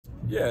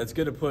Yeah, it's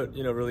good to put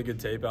really good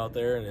tape out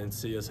there and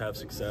see us have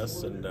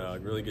success and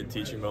really good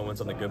teaching moments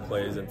on the good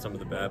plays and some of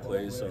the bad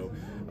plays. So,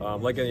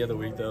 like any other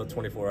week though,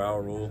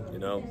 24-hour rule.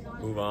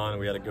 Move on.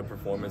 We had a good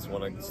performance.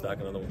 Want to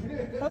stack another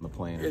one. The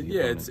plan.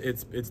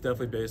 It's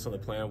definitely based on the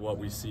plan. What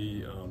we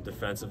see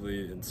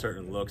defensively in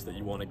certain looks that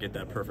you want to get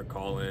that perfect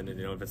call in, and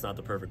if it's not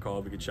the perfect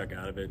call, we could check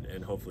out of it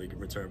and hopefully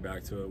return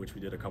back to it, which we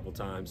did a couple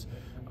times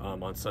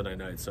on Sunday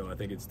night. So I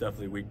think it's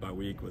definitely week by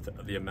week with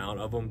the amount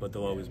of them, but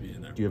they'll always be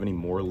in there. Do you have any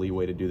more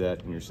leeway to do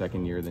that in your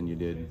second year than you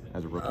did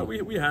as a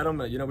rookie? We had them.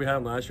 We had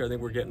them last year. I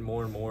think we're getting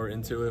more and more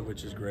into it,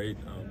 which is great.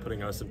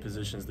 Putting us in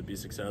positions to be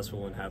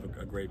successful and have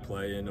a great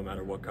play in, no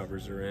matter what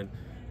covers they're in,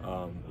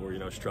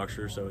 or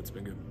structure. So it's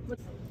been good.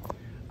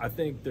 I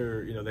think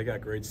they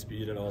got great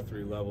speed at all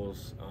three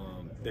levels.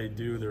 They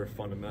do their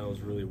fundamentals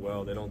really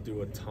well. They don't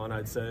do a ton,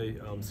 I'd say,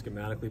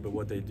 schematically, but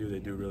what they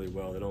do really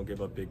well. They don't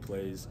give up big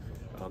plays.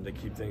 They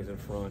keep things in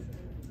front.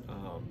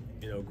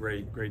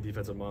 Great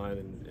defensive mind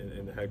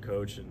and the head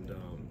coach, and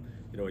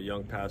a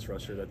young pass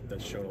rusher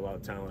that's shown a lot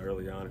of talent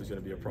early on, who's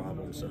going to be a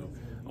problem. So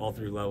all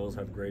three levels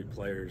have great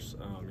players.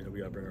 We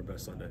got to bring our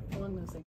best Sunday.